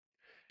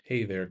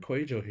Hey there,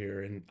 Quajo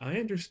here, and I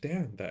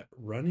understand that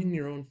running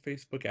your own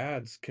Facebook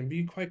ads can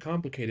be quite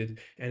complicated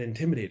and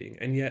intimidating,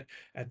 and yet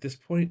at this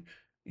point,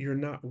 you're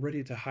not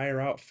ready to hire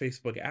out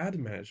Facebook ad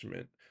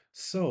management.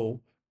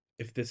 So,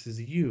 if this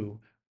is you,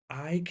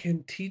 I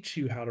can teach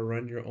you how to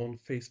run your own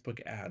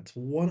Facebook ads,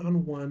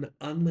 one-on-one,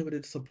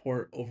 unlimited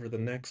support over the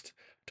next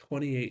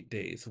 28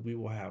 days. We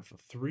will have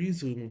 3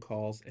 Zoom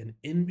calls, and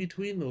in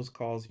between those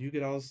calls, you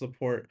get all the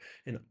support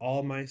and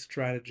all my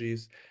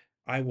strategies.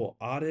 I will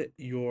audit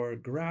your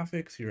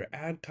graphics, your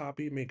ad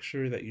copy, make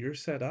sure that you're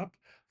set up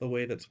the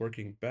way that's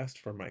working best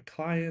for my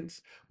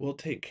clients. We'll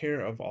take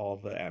care of all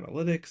the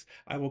analytics.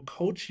 I will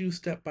coach you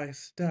step by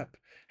step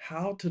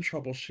how to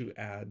troubleshoot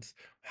ads,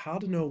 how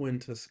to know when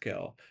to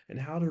scale, and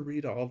how to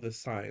read all the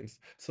signs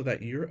so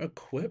that you're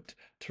equipped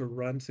to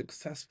run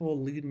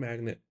successful lead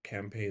magnet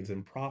campaigns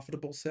and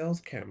profitable sales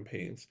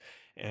campaigns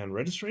and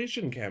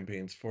registration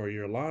campaigns for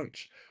your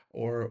launch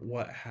or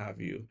what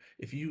have you.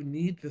 If you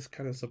need this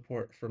kind of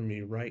support from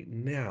me right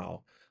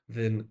now,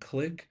 then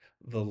click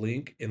the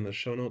link in the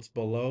show notes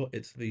below.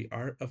 It's the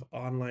Art of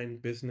Online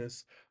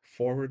Business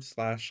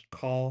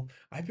 /call.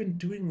 I've been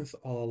doing this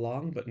all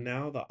along, but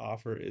now the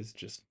offer is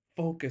just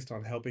focused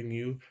on helping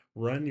you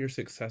run your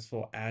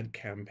successful ad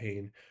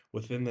campaign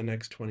within the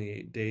next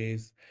 28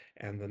 days,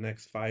 and the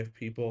next 5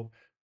 people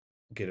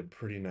get a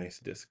pretty nice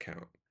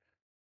discount.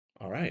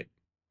 All right,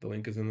 the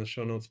link is in the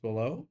show notes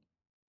below.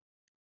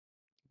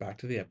 Back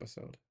to the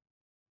episode.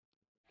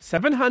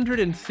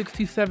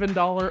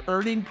 $767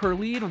 earning per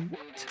lead?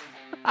 What?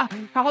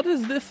 How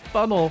does this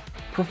funnel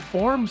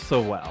perform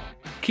so well?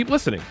 Keep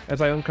listening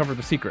as I uncover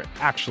the secret.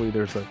 Actually,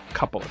 there's a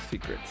couple of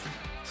secrets.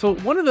 So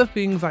one of the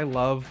things I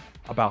love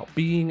about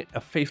being a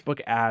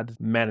Facebook ads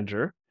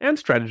manager and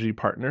strategy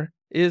partner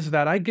is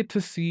that I get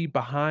to see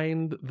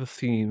behind the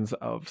scenes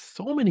of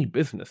so many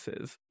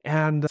businesses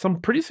and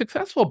some pretty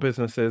successful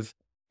businesses.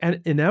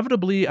 And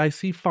inevitably, I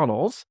see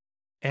funnels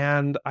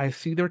and I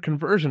see their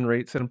conversion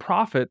rates and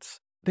profits.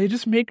 They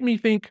just make me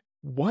think,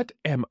 what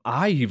am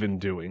I even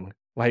doing?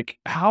 Like,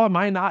 how am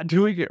I not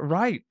doing it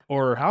right?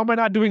 Or how am I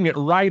not doing it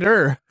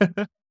righter?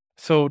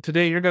 So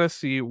today you're going to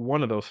see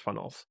one of those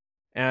funnels.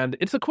 And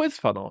it's a quiz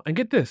funnel. And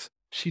get this,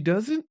 she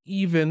doesn't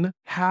even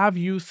have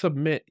you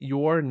submit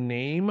your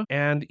name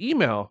and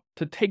email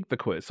to take the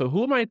quiz. So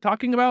who am I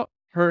talking about?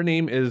 Her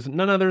name is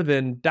none other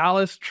than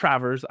Dallas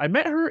Travers. I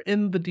met her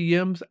in the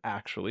DMs,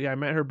 actually. I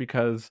met her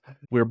because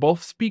we're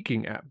both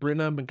speaking at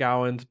Brenna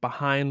McGowan's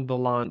Behind the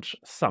Launch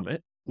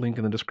Summit. Link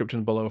in the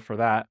description below for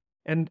that.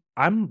 And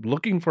I'm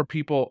looking for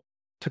people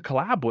to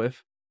collab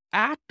with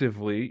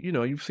actively. You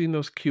know, you've seen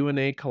those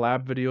Q&A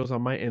collab videos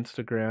on my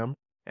Instagram,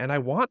 and I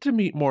want to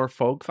meet more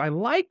folks. I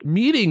like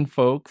meeting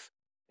folks,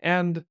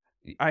 and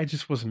I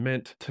just was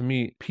meant to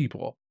meet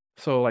people.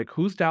 So, like,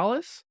 who's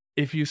Dallas?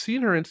 If you've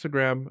seen her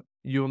Instagram,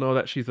 you'll know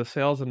that she's a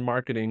sales and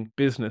marketing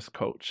business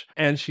coach,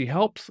 and she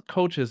helps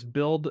coaches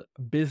build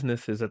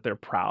businesses that they're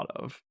proud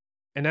of.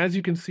 And as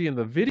you can see in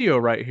the video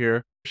right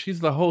here,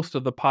 she's the host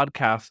of the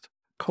podcast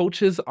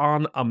Coaches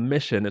on a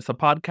Mission. It's a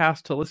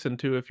podcast to listen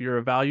to if you're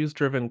a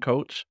values-driven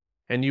coach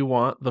and you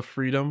want the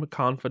freedom,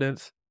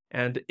 confidence,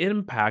 and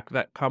impact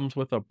that comes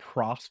with a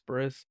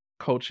prosperous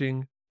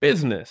coaching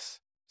business.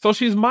 So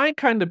she's my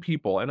kind of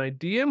people, and I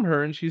DM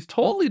her and she's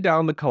totally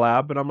down to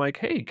collab. And I'm like,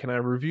 hey, can I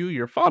review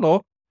your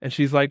funnel? And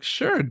she's like,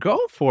 sure, go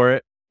for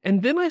it.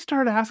 And then I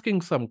start asking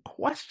some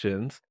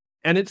questions,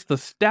 and it's the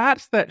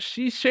stats that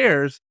she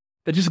shares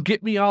that just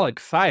get me all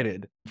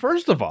excited.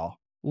 First of all,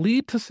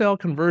 lead to sale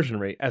conversion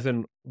rate, as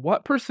in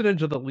what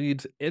percentage of the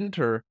leads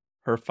enter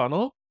her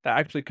funnel that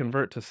actually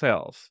convert to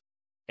sales.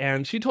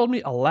 And she told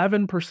me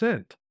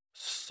 11%.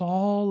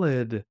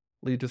 Solid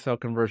lead to sale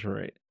conversion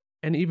rate.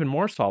 And even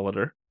more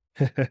solider,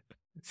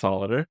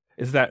 solider,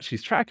 is that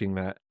she's tracking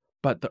that.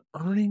 But the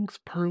earnings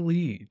per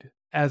lead,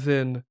 as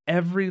in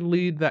every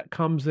lead that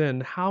comes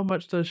in, how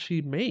much does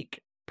she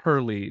make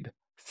per lead?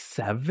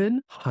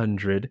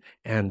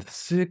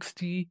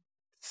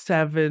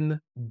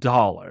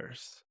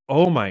 $767.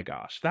 Oh my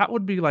gosh, that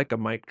would be like a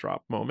mic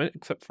drop moment,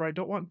 except for I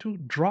don't want to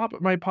drop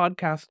my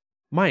podcast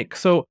mic.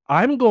 So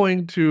I'm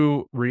going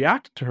to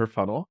react to her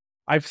funnel.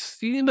 I've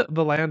seen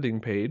the landing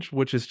page,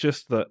 which is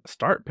just the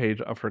start page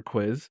of her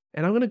quiz,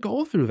 and I'm going to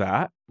go through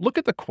that, look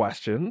at the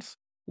questions,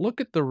 look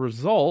at the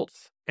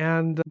results,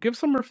 and give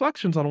some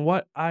reflections on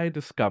what I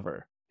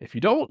discover. If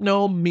you don't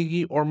know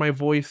me or my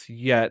voice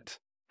yet,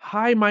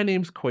 hi, my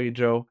name's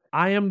Quajo.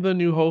 I am the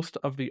new host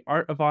of the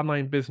Art of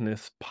Online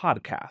Business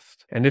podcast.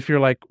 And if you're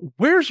like,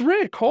 where's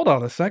Rick? Hold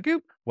on a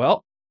second.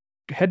 Well,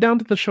 head down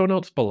to the show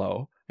notes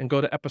below and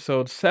go to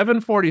episode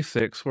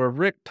 746, where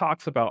Rick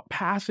talks about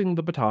passing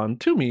the baton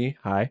to me,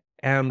 hi,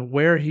 and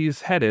where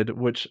he's headed,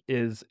 which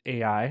is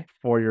AI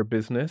for your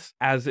business,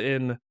 as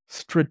in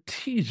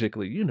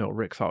strategically. You know,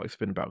 Rick's always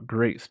been about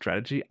great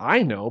strategy.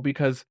 I know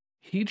because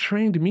he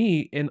trained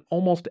me in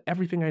almost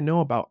everything I know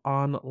about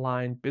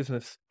online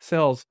business,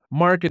 sales,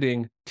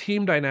 marketing,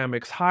 team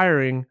dynamics,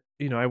 hiring.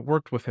 You know, I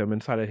worked with him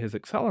inside of his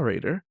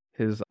accelerator,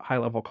 his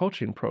high-level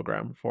coaching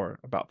program, for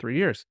about 3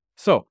 years.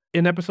 So,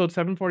 in episode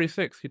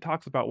 746, he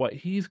talks about what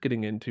he's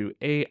getting into,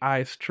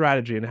 AI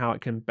strategy, and how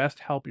it can best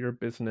help your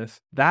business.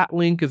 That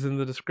link is in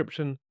the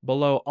description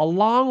below,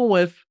 along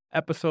with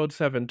episode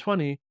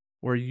 720,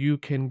 where you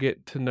can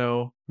get to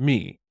know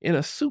me in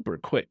a super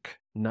quick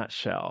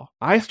nutshell.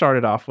 I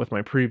started off with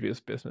my previous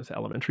business,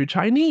 Elementary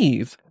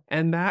Chinese,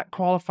 and that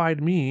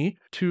qualified me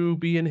to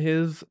be in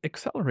his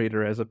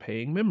accelerator as a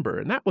paying member.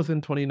 And that was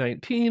in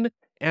 2019.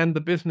 And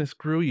the business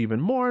grew even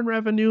more in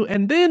revenue.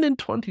 And then in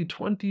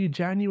 2020,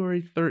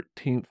 January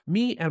 13th,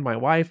 me and my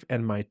wife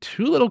and my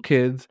 2 little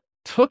kids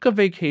took a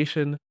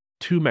vacation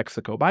to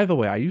Mexico. By the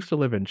way, I used to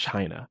live in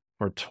China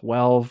for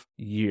 12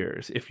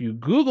 years. If you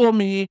Google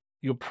me,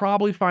 you'll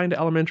probably find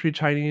Elementary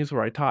Chinese,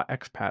 where I taught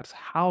expats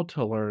how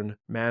to learn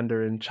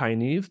Mandarin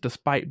Chinese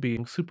despite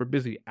being super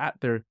busy at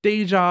their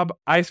day job.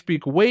 I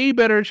speak way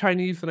better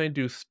Chinese than I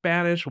do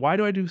Spanish. Why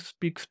do I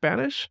speak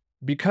Spanish?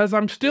 Because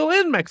I'm still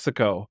in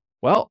Mexico.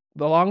 Well,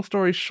 the long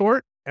story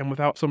short, and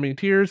without so many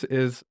tears,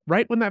 is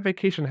right when that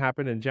vacation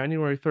happened in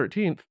January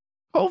 13th,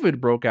 COVID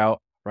broke out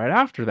right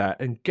after that.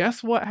 And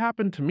guess what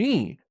happened to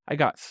me? I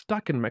got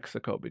stuck in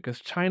Mexico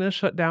because China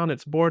shut down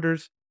its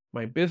borders.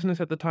 My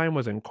business at the time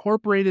was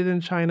incorporated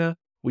in China.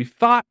 We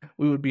thought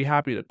we would be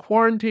happy to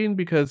quarantine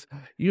because,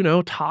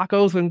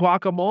 tacos and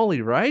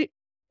guacamole, right?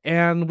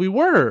 And we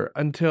were,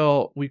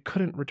 until we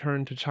couldn't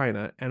return to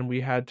China and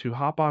we had to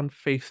hop on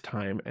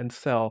FaceTime and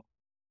sell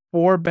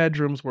 4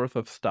 bedrooms worth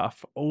of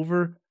stuff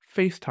over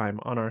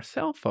FaceTime on our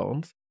cell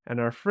phones. And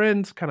our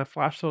friends kind of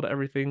flash sold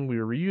everything. We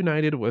were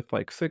reunited with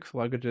like 6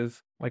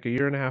 luggages like a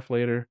year and a half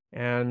later.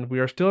 And we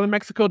are still in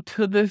Mexico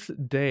to this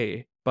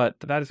day.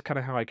 But that is kind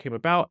of how I came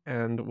about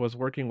and was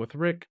working with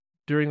Rick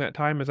during that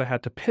time, as I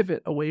had to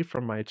pivot away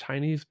from my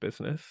Chinese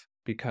business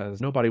because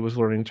nobody was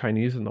learning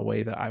Chinese in the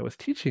way that I was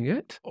teaching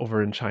it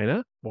over in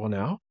China. Well,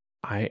 now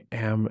I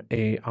am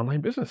an online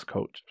business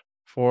coach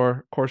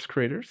for course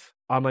creators,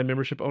 online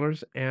membership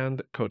owners,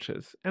 and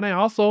coaches. And I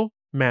also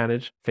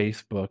manage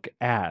Facebook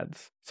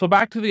ads. So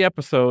back to the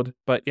episode.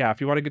 But yeah,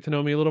 if you want to get to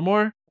know me a little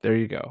more, there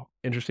you go.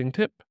 Interesting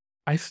tip.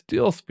 I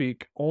still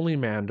speak only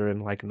Mandarin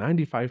like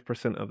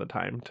 95% of the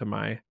time to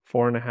my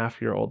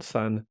 4.5-year-old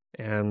son.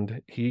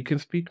 And he can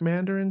speak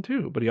Mandarin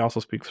too, but he also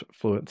speaks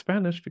fluent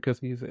Spanish because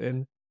he's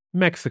in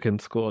Mexican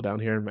school down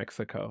here in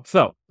Mexico.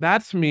 So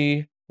that's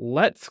me.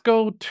 Let's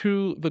go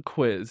to the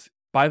quiz.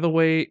 By the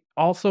way,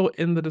 also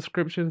in the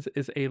descriptions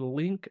is a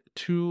link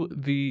to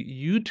the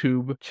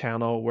YouTube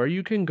channel where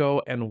you can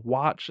go and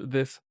watch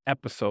this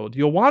episode.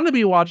 You'll want to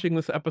be watching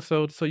this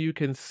episode so you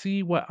can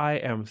see what I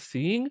am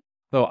seeing,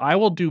 though I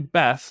will do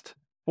best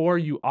for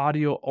you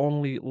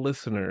audio-only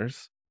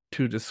listeners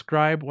to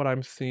describe what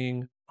I'm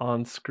seeing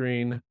on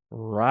screen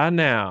right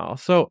now.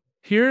 So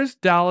here's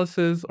Dallas.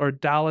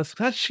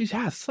 She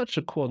has such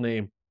a cool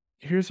name.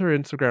 Here's her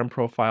Instagram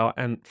profile,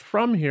 and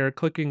from here,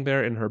 clicking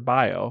there in her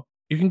bio,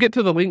 you can get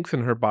to the links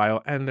in her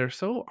bio, and they're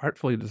so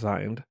artfully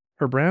designed.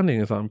 Her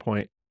branding is on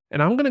point.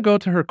 And I'm going to go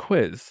to her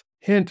quiz.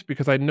 Hint,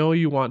 because I know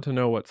you want to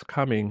know what's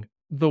coming.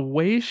 The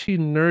way she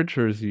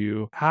nurtures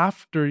you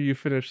after you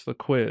finish the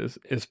quiz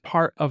is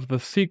part of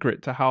the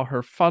secret to how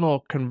her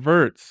funnel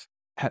converts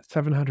at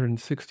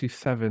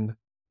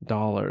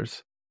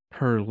 $767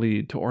 per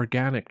lead to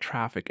organic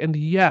traffic. And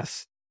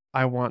yes,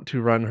 I want to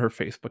run her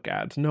Facebook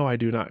ads. No, I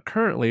do not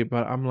currently,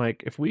 but I'm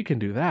like, if we can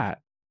do that,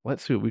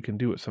 let's see what we can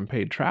do with some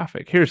paid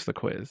traffic. Here's the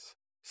quiz.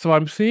 So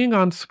I'm seeing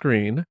on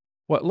screen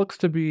what looks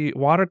to be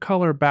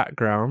watercolor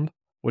background,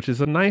 which is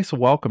a nice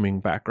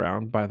welcoming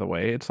background, by the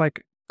way. It's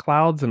like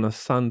clouds and a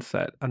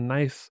sunset, a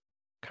nice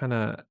kind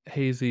of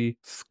hazy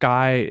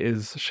sky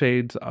is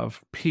shades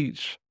of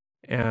peach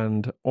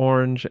and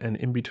orange and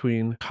in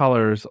between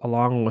colors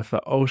along with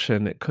the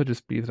ocean. It could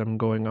just be that I'm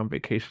going on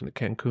vacation to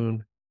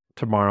Cancun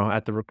tomorrow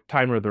at the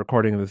time of the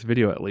recording of this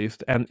video, at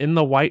least. And in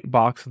the white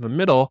box in the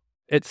middle,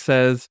 it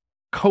says,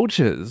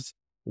 "Coaches,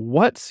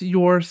 what's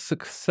your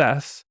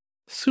success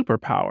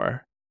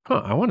superpower?"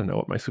 I want to know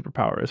what my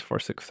superpower is for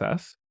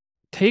success.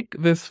 Take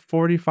this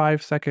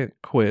 45-second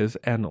quiz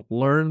and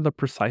learn the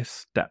precise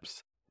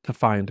steps to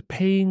find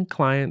paying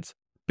clients,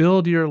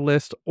 build your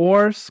list,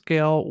 or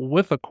scale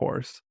with a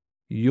course.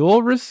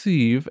 You'll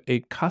receive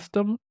a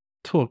custom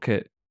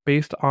toolkit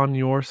based on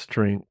your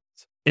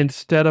strengths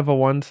instead of a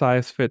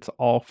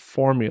one-size-fits-all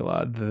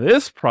formula.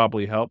 This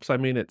probably helps. I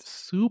mean, it's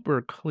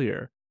super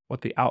clear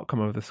what the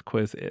outcome of this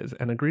quiz is.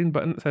 And a green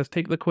button that says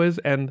take the quiz,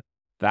 and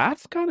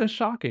that's kind of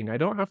shocking. I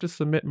don't have to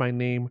submit my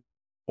name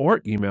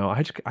or email.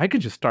 I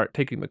could just start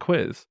taking the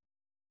quiz.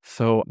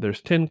 So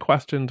there's 10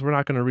 questions. We're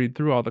not going to read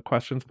through all the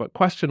questions, but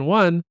question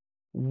 1,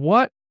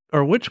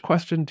 which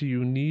question do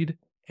you need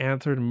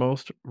answered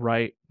most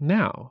right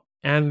now?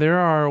 And there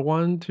are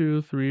 1,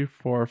 2, 3,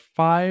 4,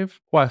 5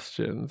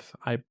 questions.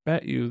 I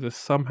bet you this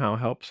somehow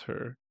helps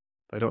her.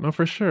 I don't know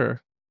for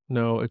sure.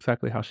 Know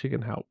exactly how she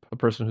can help the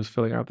person who's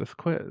filling out this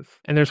quiz.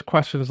 And there's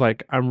questions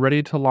like, I'm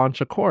ready to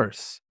launch a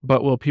course,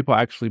 but will people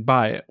actually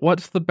buy it?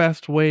 What's the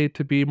best way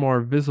to be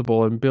more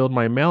visible and build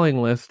my mailing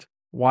list?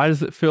 Why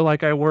does it feel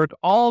like I work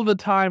all the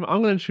time?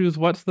 I'm going to choose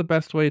what's the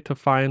best way to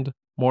find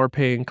more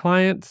paying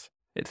clients.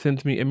 It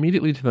sends me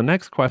immediately to the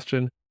next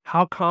question.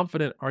 How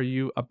confident are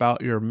you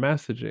about your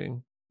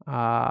messaging?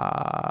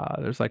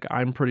 There's like,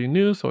 I'm pretty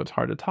new, so it's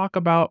hard to talk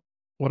about.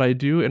 What I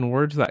do in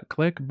words that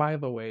click, by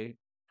the way,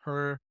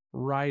 her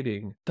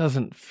writing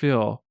doesn't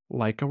feel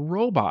like a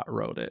robot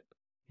wrote it.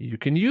 You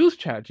can use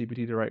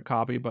ChatGPT to write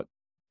copy, but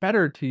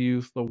better to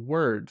use the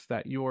words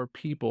that your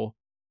people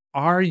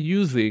are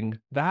using.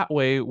 That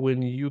way,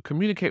 when you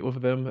communicate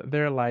with them,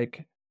 they're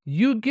like,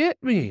 you get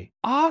me.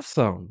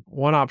 Awesome.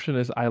 One option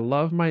is I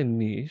love my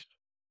niche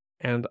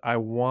and I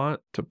want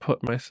to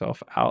put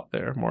myself out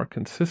there more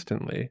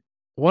consistently.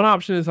 One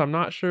option is I'm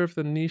not sure if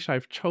the niche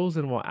I've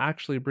chosen will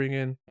actually bring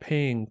in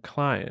paying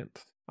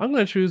clients. I'm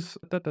going to choose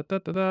da, da, da,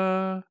 da,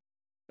 da.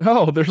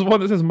 Oh, there's one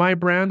that says my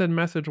brand and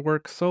message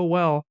work so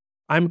well,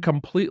 I'm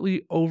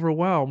completely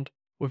overwhelmed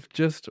with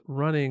just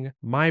running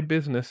my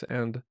business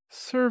and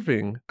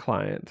serving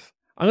clients.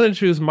 I'm going to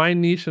choose my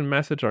niche and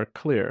message are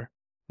clear.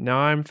 Now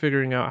I'm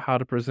figuring out how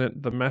to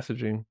present the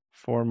messaging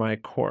for my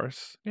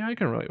course. Yeah, I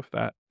can relate with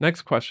that.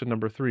 Next question,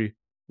 number 3.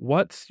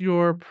 What's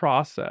your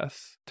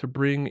process to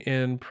bring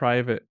in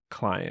private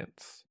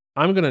clients?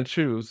 I'm going to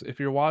choose, if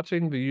you're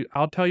watching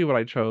I'll tell you what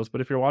I chose,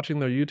 but if you're watching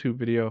the YouTube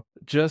video,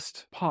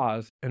 just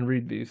pause and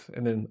read these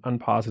and then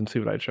unpause and see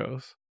what I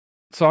chose.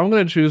 So I'm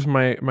going to choose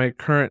my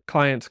current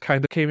clients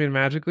kind of came in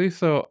magically.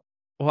 So,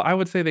 well, I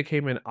would say they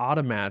came in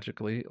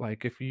automatically.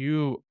 Like if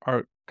you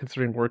are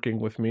considering working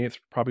with me, it's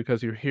probably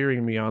because you're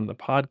hearing me on the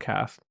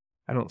podcast.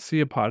 I don't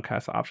see a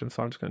podcast option,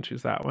 so I'm just going to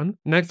choose that one.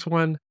 Next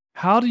one,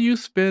 how do you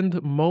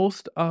spend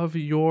most of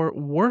your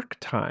work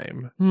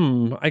time?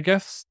 I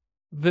guess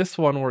this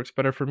one works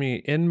better for me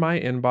in my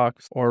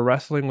inbox or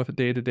wrestling with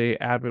day-to-day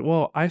admin.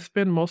 Well, I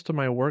spend most of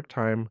my work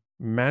time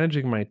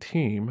managing my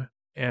team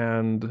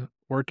and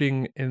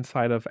working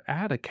inside of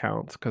ad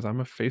accounts because I'm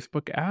a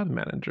Facebook ad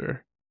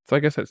manager. So I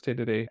guess that's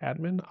day-to-day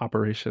admin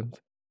operations.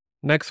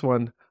 Next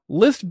one,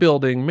 list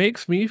building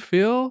makes me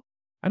feel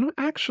I don't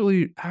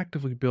actually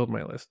actively build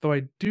my list, though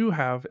I do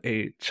have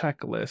a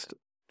checklist,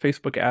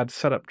 Facebook ads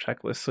setup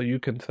checklist, so you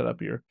can set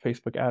up your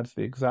Facebook ads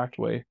the exact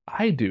way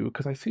I do,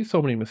 because I see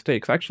so many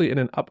mistakes. Actually, in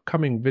an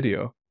upcoming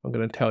video, I'm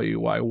going to tell you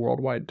why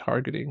worldwide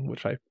targeting,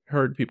 which I've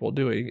heard people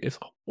doing, is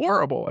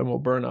horrible and will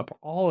burn up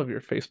all of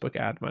your Facebook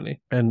ad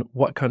money, and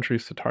what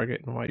countries to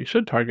target and why you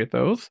should target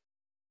those.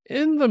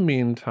 In the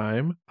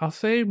meantime, I'll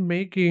say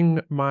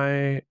building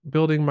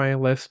my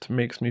list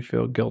makes me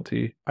feel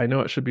guilty. I know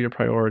it should be a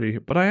priority,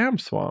 but I am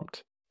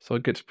swamped, so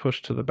it gets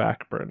pushed to the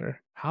back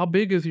burner. How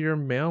big is your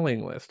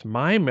mailing list?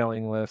 My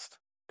mailing list,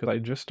 because I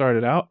just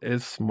started out,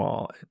 is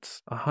small.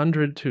 It's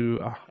 100 to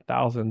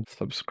 1,000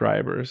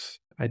 subscribers.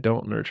 I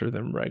don't nurture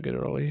them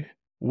regularly.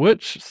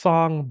 Which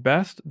song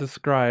best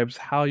describes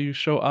how you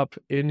show up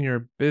in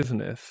your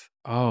business?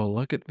 Oh,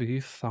 look at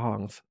these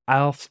songs.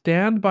 I'll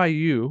Stand By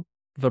You,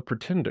 The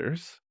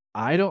Pretenders.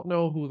 I don't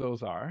know who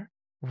those are.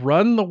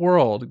 Run the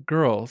World,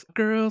 Girls.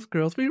 Girls,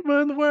 girls, we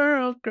run the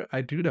world.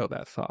 I do know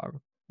that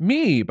song.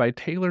 Me by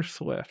Taylor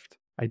Swift.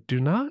 I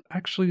do not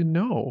actually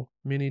know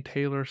many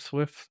Taylor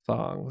Swift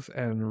songs.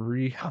 And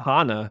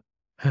Rihanna.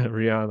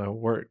 Rihanna,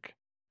 Work.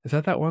 Is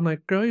that one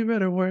like, girl, you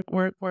better work,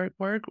 work, work,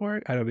 work,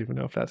 work? I don't even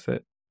know if that's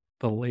it.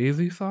 The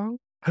Lazy Song?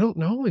 I don't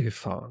know these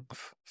songs.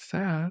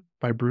 Sad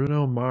by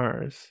Bruno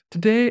Mars.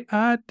 Today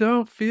I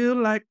don't feel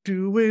like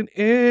doing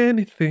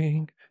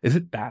anything. Is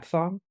it that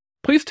song?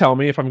 Please tell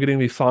me if I'm getting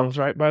these songs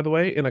right, by the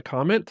way, in a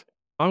comment.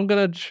 I'm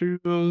gonna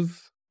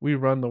choose We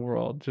Run the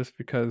World just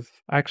because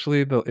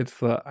actually We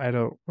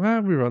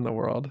Run the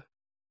World.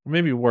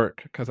 Maybe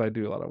Work, because I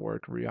do a lot of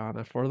work.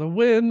 Rihanna for the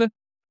win.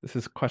 This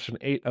is question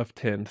 8 of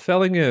 10.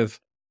 Selling is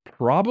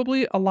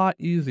probably a lot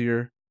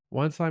easier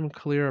once I'm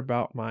clear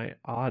about my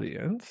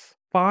audience.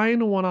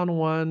 Fine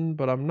one-on-one,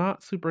 but I'm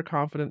not super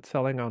confident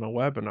selling on a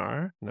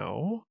webinar.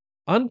 No.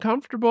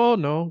 Uncomfortable?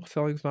 No,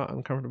 selling's not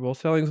uncomfortable.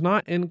 Selling's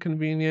not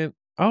inconvenient.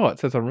 Oh, it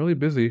says I'm really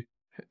busy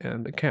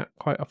and I can't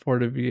quite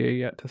afford a VA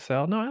yet to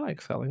sell. No, I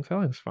like selling.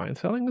 Selling's fine.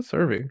 Selling is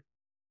serving.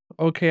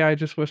 Okay, I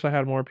just wish I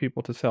had more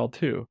people to sell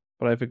to,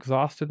 but I've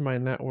exhausted my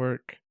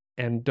network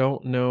and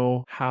don't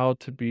know how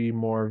to be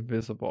more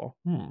visible.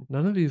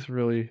 None of these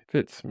really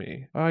fits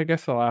me. I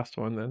guess the last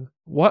one then.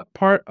 What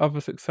part of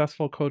a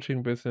successful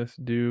coaching business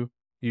do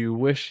you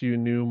wish you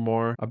knew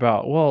more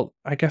about? Well,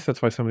 I guess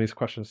that's why some of these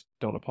questions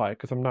don't apply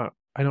because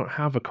I don't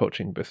have a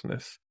coaching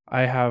business.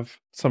 I have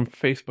some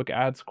Facebook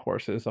ads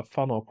courses, a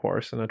funnel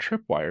course, and a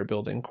tripwire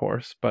building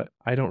course, but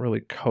I don't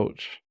really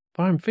coach.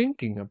 But I'm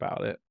thinking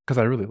about it because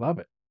I really love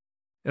it.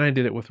 And I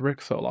did it with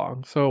Rick so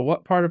long. So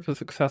what part of a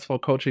successful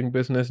coaching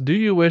business do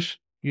you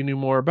wish you knew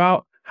more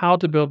about? How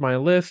to build my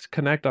list,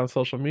 connect on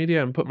social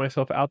media, and put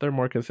myself out there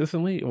more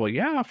consistently? Well,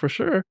 yeah, for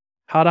sure.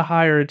 How to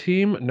hire a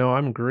team? No,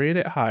 I'm great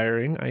at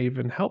hiring. I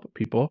even help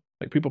people.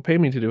 Like people pay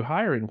me to do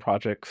hiring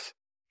projects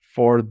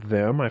for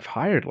them. I've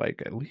hired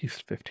like at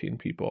least 15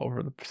 people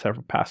over the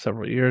past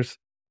several years.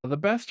 The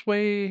best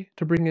way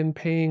to bring in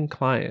paying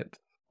clients?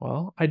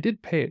 Well, I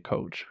did pay a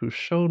coach who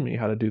showed me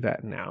how to do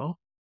that now.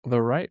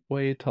 The right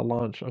way to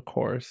launch a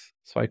course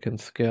so I can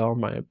scale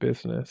my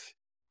business.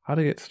 How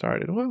to get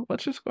started? Well,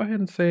 let's just go ahead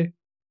and say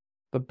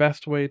the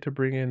best way to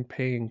bring in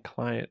paying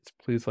clients?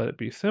 Please let it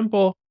be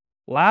simple.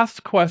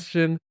 Last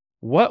question.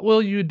 What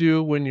will you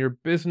do when your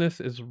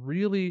business is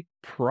really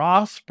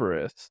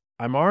prosperous?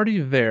 I'm already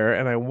there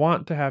and I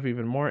want to have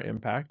even more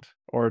impact.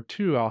 Or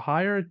two, I'll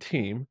hire a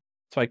team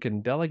so I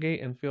can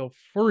delegate and feel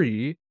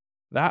free.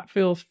 That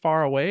feels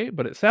far away,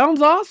 but it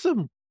sounds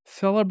awesome.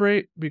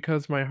 Celebrate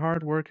because my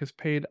hard work has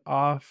paid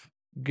off.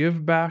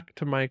 Give back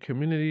to my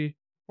community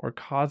or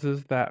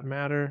causes that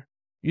matter.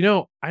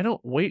 I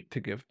don't wait to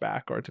give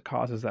back or to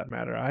causes that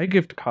matter. I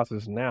give to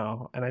causes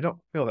now, and I don't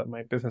feel that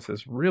my business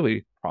is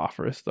really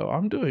prosperous, though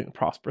I'm doing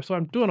prosperous, so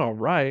I'm doing all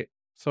right.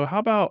 So how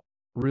about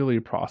really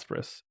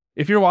prosperous?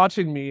 If you're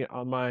watching me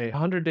on my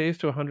 100 days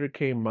to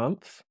 100K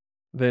months,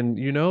 then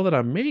you know that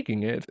I'm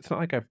making it. It's not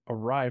like I've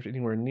arrived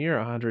anywhere near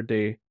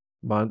 100-day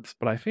months,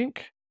 but I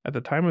think at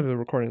the time of the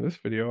recording of this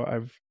video,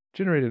 I've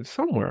generated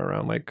somewhere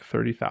around like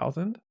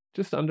 30,000,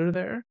 just under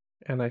there.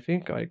 And I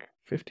think like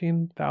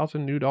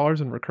 15,000 new dollars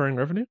in recurring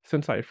revenue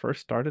since I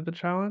first started the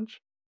challenge.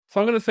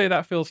 So I'm going to say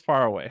that feels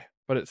far away,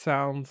 but it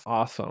sounds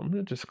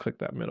awesome. Just click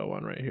that middle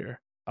one right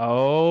here.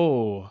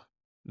 Oh,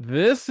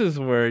 this is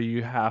where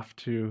you have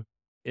to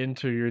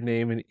enter your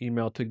name and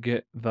email to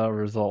get the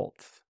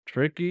results.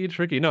 Tricky.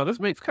 No, this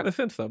makes kind of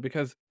sense though,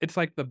 because it's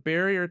like the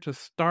barrier to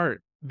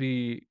start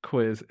the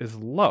quiz is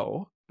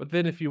low, but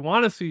then if you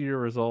want to see your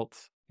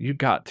results, you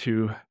got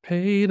to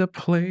pay to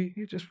play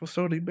just for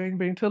Sody Bang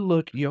Bang to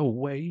look your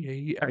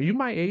way. Are you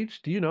my age?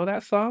 Do you know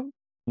that song?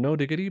 No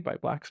Diggity by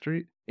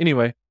Blackstreet.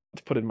 Anyway,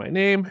 let's put in my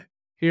name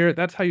here.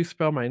 That's how you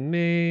spell my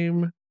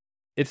name.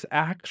 It's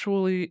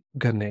actually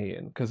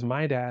Ghanaian because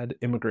my dad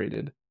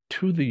immigrated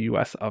to the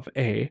US of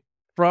A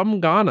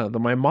from Ghana.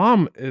 My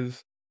mom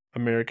is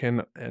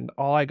American, and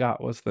all I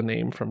got was the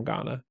name from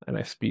Ghana, and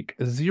I speak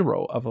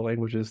 0 of the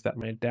languages that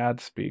my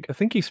dad speaks. I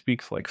think he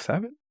speaks like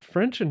 7.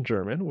 French and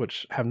German,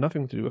 which have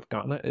nothing to do with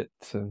Ghana.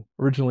 It's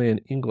originally an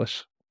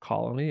English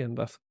colony, and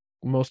thus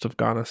most of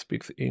Ghana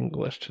speaks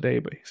English today,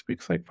 but he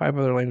speaks like 5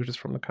 other languages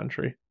from the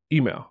country.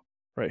 Email,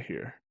 right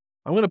here.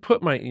 I'm going to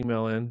put my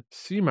email in,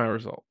 see my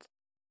results.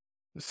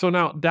 So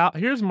now,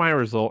 here's my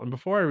result, and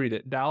before I read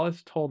it,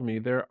 Dallas told me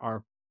there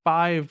are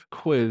 5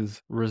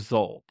 quiz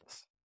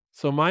results.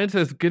 So mine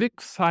says, get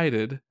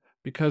excited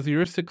because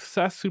your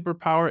success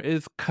superpower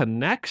is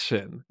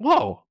connection.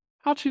 Whoa,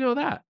 how'd you know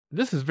that?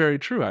 This is very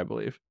true, I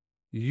believe.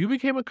 You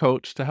became a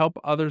coach to help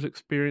others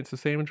experience the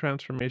same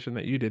transformation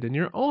that you did in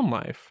your own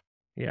life.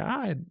 Yeah,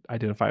 I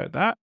identify with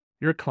that.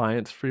 Your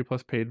clients, free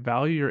plus paid,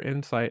 value your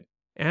insight,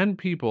 and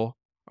people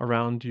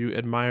around you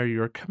admire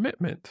your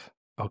commitment.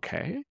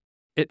 Okay.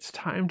 It's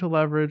time to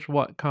leverage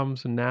what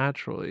comes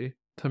naturally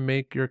to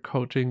make your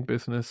coaching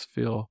business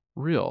feel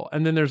real.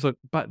 And then there's a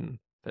button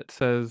that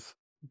says,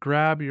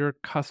 grab your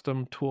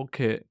custom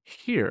toolkit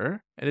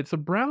here. And it's a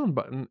brown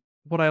button.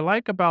 What I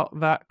like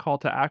about that call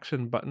to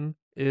action button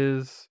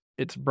is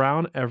it's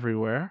brown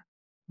everywhere.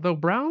 Though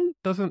brown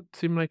doesn't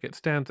seem like it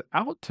stands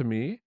out to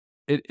me,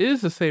 it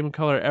is the same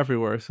color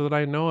everywhere so that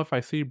I know if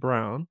I see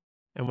brown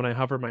and when I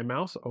hover my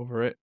mouse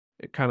over it,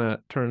 it kind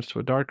of turns to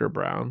a darker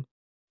brown.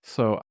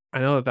 So I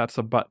know that that's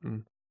a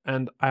button.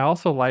 And I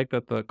also like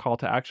that the call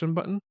to action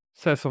button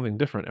says something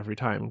different every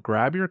time.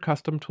 Grab your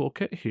custom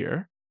toolkit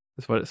here,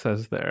 is what it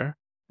says there.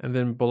 And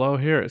then below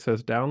here, it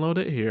says download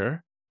it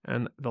here.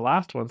 And the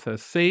last one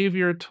says save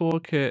your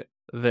toolkit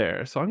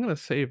there. So I'm going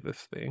to save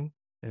this thing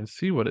and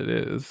see what it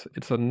is.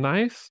 It's a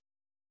nice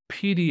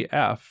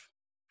PDF.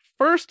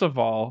 First of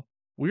all,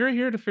 we're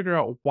here to figure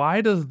out why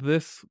does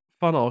this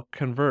funnel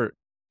convert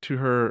to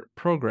her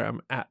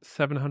program at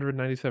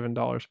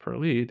 $797 per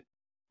lead.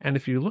 And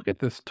if you look at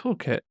this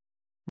toolkit,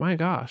 my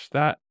gosh,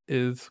 that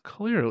is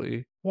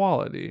clearly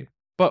quality.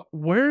 But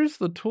where's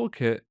the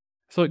toolkit?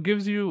 So it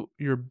gives you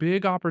your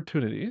big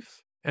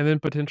opportunities and then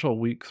potential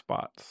weak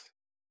spots.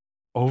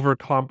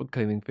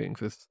 Overcomplicating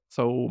things is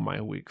so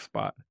my weak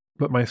spot.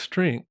 But my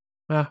strength,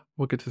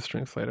 we'll get to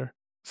strengths later.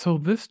 So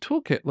this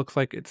toolkit looks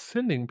like it's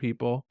sending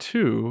people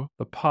to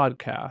the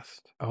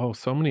podcast. Oh,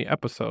 so many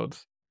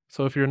episodes.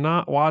 So if you're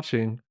not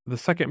watching, the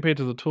second page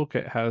of the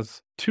toolkit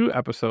has 2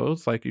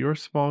 episodes, like your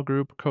small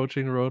group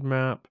coaching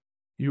roadmap,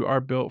 you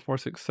are built for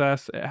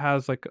success. It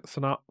has like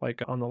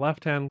on the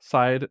left-hand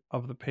side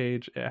of the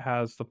page, it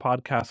has the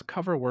podcast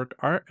cover work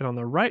art. And on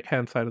the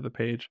right-hand side of the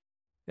page,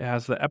 it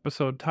has the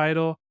episode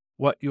title,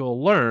 what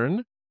you'll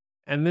learn,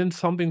 and then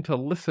something to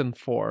listen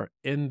for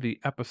in the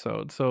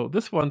episode. So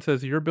this one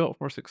says you're built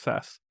for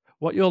success.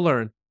 What you'll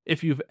learn.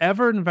 If you've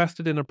ever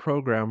invested in a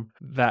program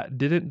that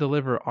didn't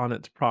deliver on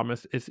its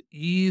promise, it's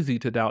easy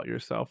to doubt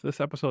yourself. This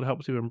episode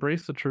helps you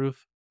embrace the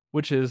truth,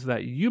 which is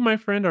that you, my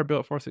friend, are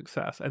built for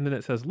success. And then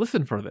it says,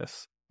 listen for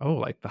this. Oh,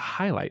 like the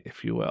highlight,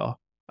 if you will,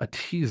 a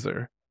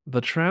teaser.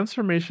 The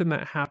transformation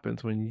that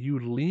happens when you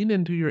lean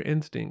into your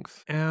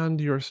instincts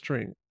and your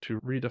strength to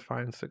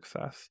redefine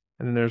success.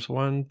 And then there's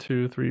 1,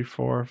 2, 3,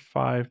 4,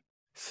 5,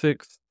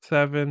 6,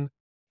 7,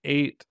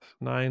 8,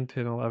 9,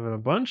 10, 11, a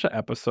bunch of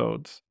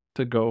episodes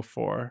to go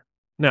for.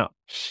 Now,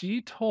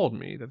 she told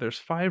me that there's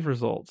 5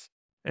 results,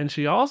 And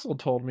she also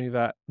told me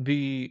that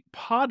the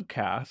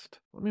podcast,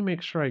 let me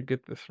make sure I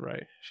get this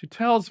right. She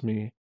tells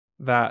me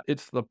that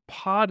it's the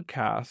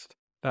podcast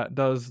that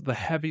does the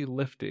heavy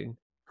lifting.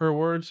 Her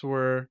words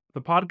were,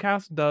 the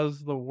podcast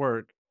does the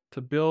work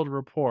to build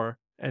rapport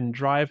and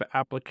drive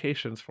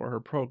applications for her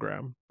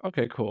program.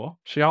 Okay, cool.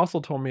 She also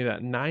told me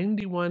that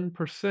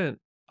 91%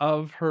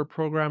 of her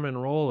program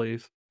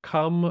enrollees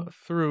come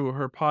through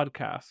her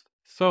podcast.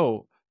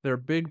 So their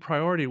big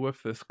priority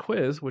with this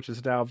quiz, which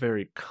is now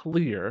very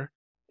clear,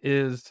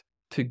 is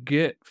to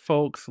get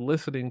folks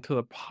listening to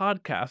the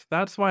podcast.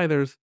 That's why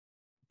there's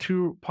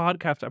 2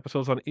 podcast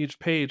episodes on each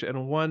page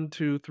and 1,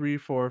 2, 3,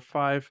 4,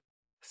 5,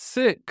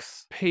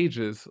 6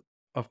 pages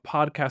of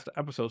podcast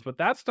episodes. But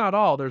that's not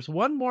all. There's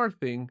one more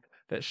thing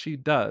that she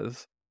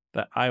does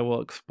that I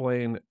will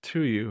explain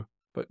to you.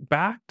 But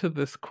back to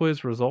this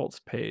quiz results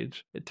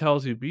page, it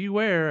tells you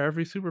beware,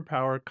 every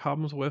superpower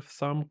comes with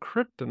some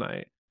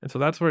kryptonite. And so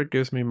that's where it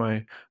gives me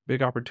my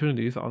big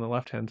opportunities on the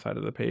left-hand side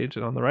of the page,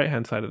 and on the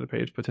right-hand side of the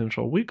page,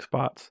 potential weak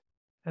spots.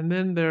 And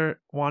then they're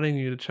wanting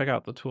you to check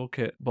out the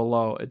toolkit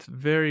below. It's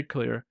very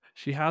clear.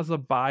 She has a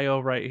bio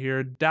right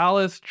here,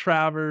 Dallas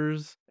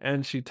Travers,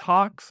 and she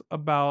talks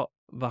about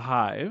the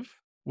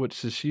Hive,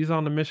 which is she's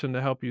on a mission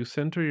to help you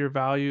center your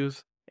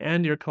values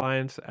and your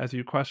clients as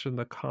you question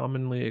the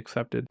commonly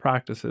accepted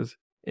practices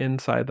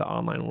inside the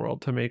online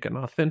world to make an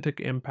authentic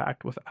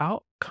impact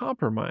without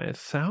compromise.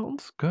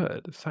 Sounds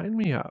good. Sign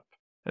me up.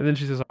 And then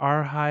she says,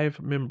 our Hive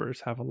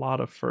members have a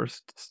lot of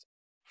firsts.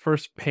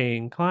 First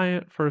paying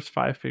client, first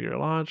 5-figure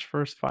launch,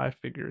 first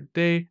 5-figure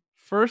day,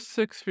 first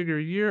 6-figure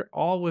year,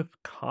 all with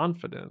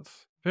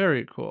confidence.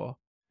 Very cool.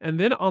 And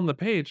then on the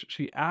page,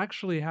 she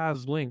actually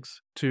has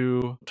links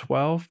to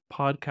 12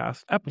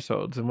 podcast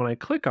episodes. And when I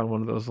click on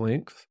one of those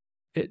links,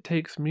 it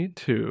takes me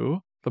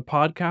to the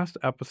podcast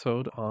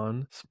episode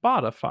on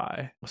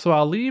Spotify. So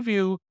I'll leave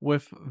you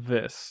with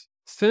this.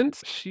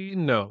 Since she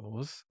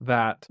knows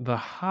that the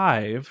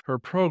Hive, her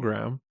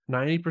program,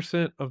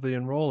 90% of the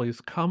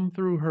enrollees come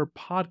through her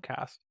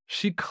podcast,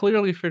 she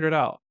clearly figured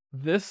out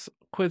this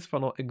quiz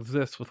funnel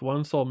exists with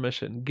one sole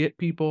mission: get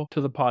people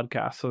to the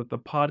podcast so that the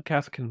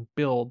podcast can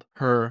build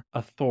her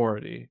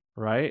authority,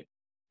 right?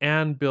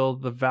 And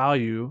build the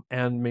value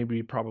and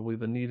maybe probably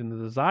the need and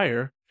the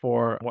desire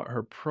for what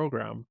her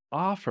program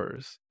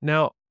offers.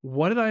 Now,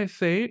 what did I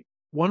say?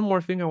 One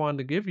more thing I wanted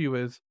to give you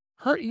is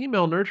her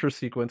email nurture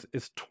sequence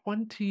is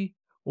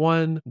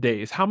 21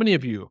 days. How many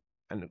of you,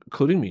 and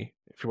including me,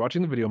 if you're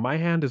watching the video, my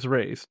hand is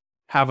raised,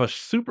 have a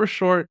super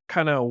short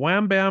kind of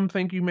wham bam,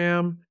 thank you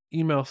ma'am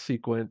email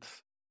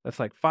sequence that's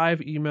like 5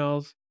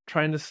 emails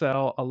trying to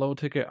sell a low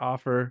ticket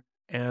offer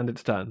and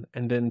it's done.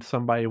 And then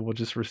somebody will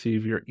just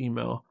receive your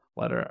email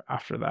letter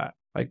after that.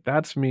 Like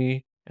that's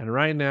me. And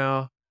right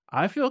now,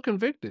 I feel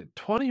convicted.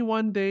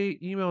 21-day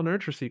email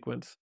nurture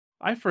sequence.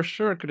 I for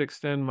sure could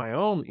extend my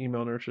own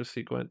email nurture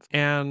sequence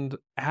and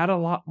add a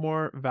lot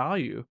more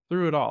value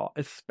through it all,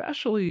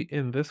 especially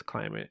in this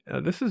climate.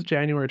 This is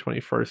January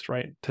 21st,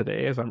 right?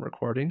 Today, as I'm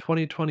recording,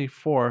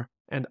 2024.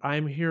 And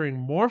I'm hearing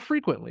more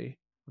frequently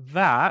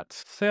that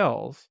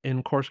sales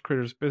in course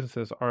creators'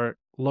 businesses are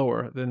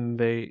lower than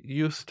they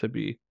used to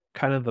be.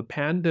 Kind of the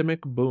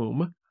pandemic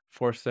boom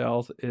for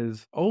sales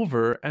is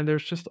over, and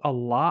there's just a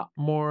lot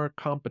more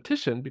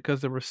competition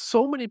because there were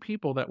so many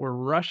people that were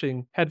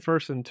rushing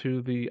headfirst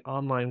into the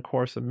online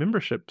course and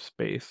membership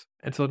space.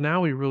 And so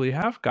now we really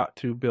have got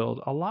to build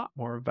a lot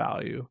more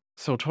value.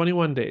 So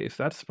 21 days,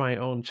 that's my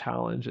own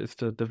challenge, is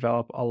to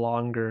develop a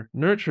longer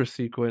nurture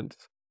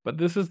sequence. But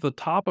this is the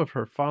top of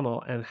her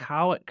funnel, and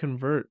how it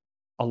convert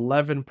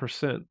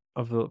 11%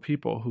 of the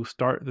people who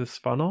start this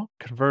funnel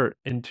convert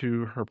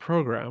into her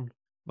program,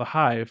 the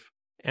Hive,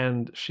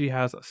 and she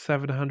has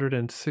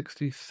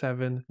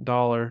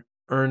 $767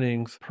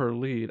 earnings per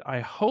lead. I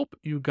hope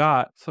you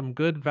got some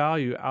good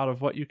value out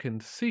of what you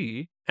can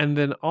see. And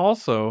then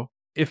also,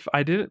 if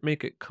I didn't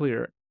make it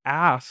clear,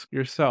 ask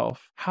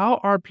yourself, how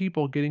are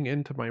people getting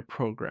into my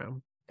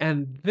program?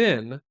 And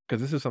then,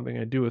 because this is something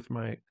I do with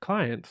my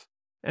clients,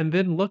 and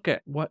then look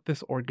at what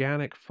this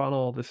organic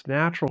funnel, this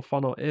natural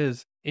funnel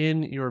is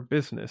in your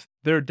business.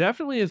 There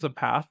definitely is a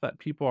path that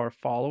people are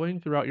following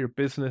throughout your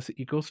business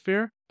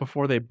ecosphere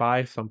before they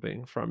buy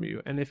something from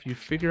you. And if you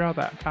figure out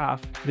that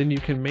path, then you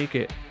can make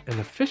it an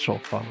official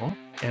funnel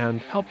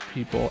and help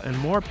people and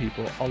more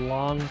people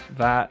along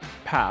that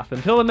path.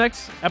 Until the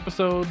next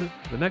episode,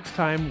 the next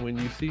time when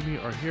you see me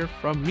or hear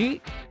from me,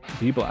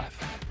 be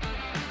blessed.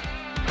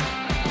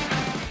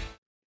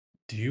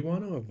 Do you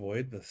want to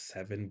avoid the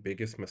 7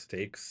 biggest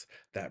mistakes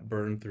that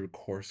burn through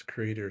course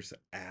creators'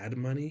 ad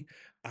money?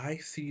 I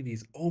see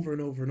these over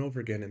and over and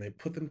over again, and I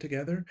put them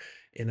together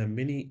in a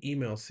mini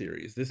email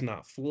series. This is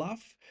not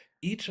fluff.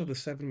 Each of the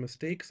 7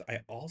 mistakes, I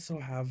also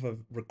have a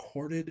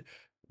recorded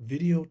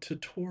video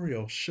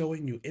tutorial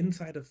showing you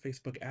inside of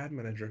Facebook Ad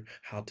Manager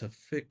how to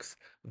fix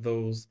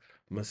those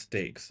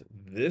mistakes.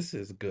 This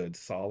is good,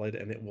 solid,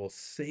 and it will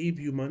save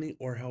you money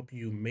or help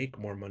you make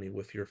more money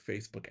with your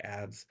Facebook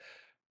ads.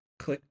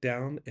 Click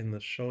down in the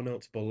show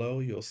notes below.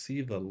 You'll see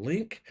the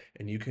link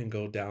and you can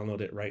go download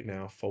it right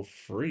now for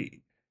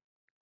free.